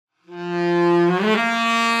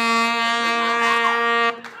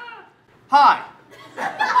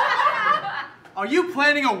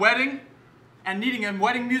planning a wedding and needing a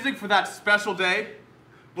wedding music for that special day?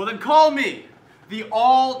 Well then call me, the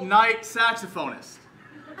all-night saxophonist,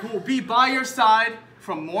 who will be by your side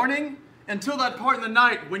from morning until that part in the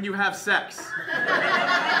night when you have sex.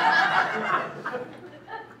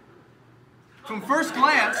 From first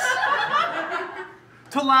glance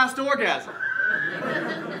to last orgasm.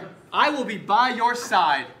 I will be by your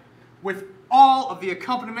side with all of the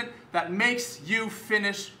accompaniment that makes you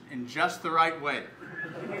finish in just the right way.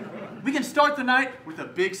 We can start the night with a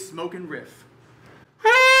big smoking riff.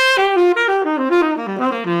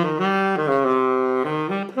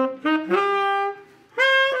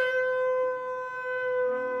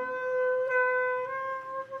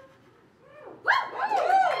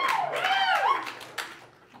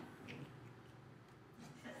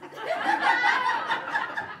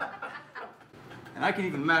 And I can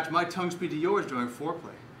even match my tongue speed to yours during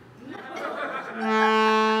foreplay.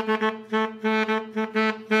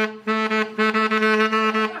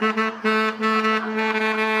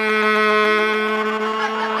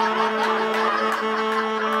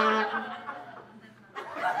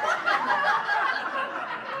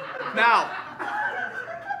 Now,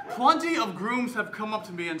 plenty of grooms have come up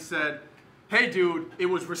to me and said, "Hey dude, it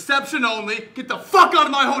was reception only, get the fuck out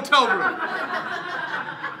of my hotel room."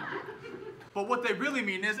 But what they really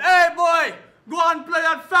mean is, "Hey boy, go on and play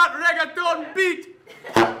that fat reggaeton beat."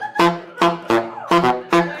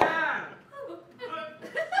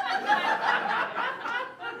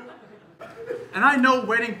 And I know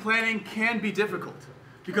wedding planning can be difficult,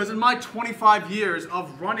 because in my 25 years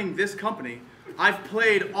of running this company, I've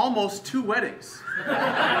played almost 2 weddings.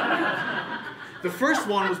 The first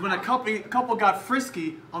one was when a couple got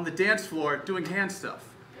frisky on the dance floor doing hand stuff.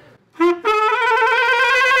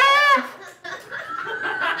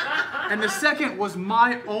 And the second was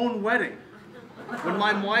my own wedding, when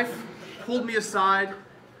my wife pulled me aside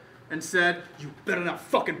and said, "You better not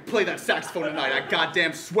fucking play that saxophone tonight, I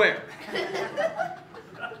goddamn swear."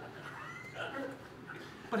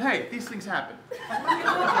 But hey, these things happen.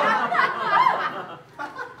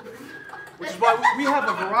 Which is why we have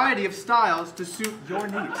a variety of styles to suit your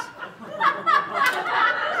needs.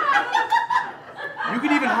 You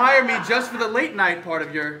can even hire me just for the late night part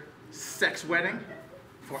of your sex wedding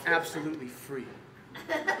for absolutely free.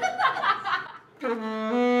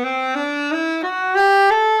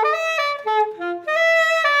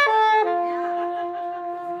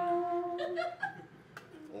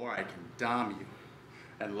 Or I can dom you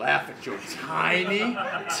and laugh at your tiny,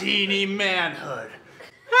 teeny manhood.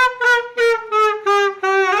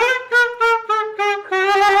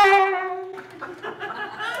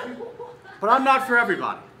 But I'm not for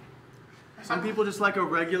everybody. Some people just like a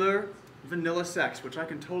regular, vanilla sex, which I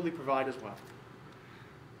can totally provide as well.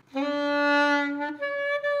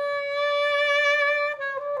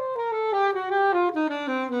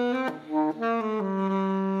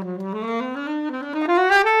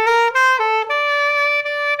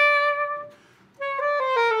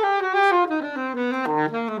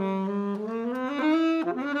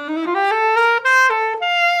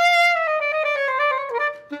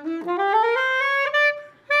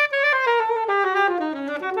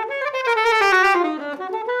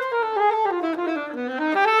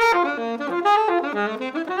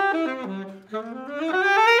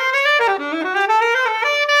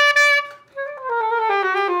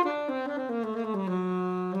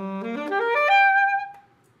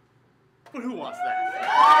 But who wants that?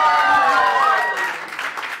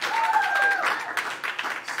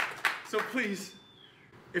 So please,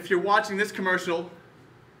 if you're watching this commercial,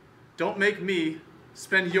 don't make me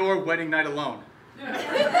spend your wedding night alone.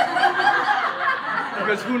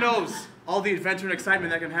 Because who knows all the adventure and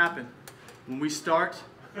excitement that can happen when we start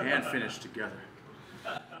and finish together.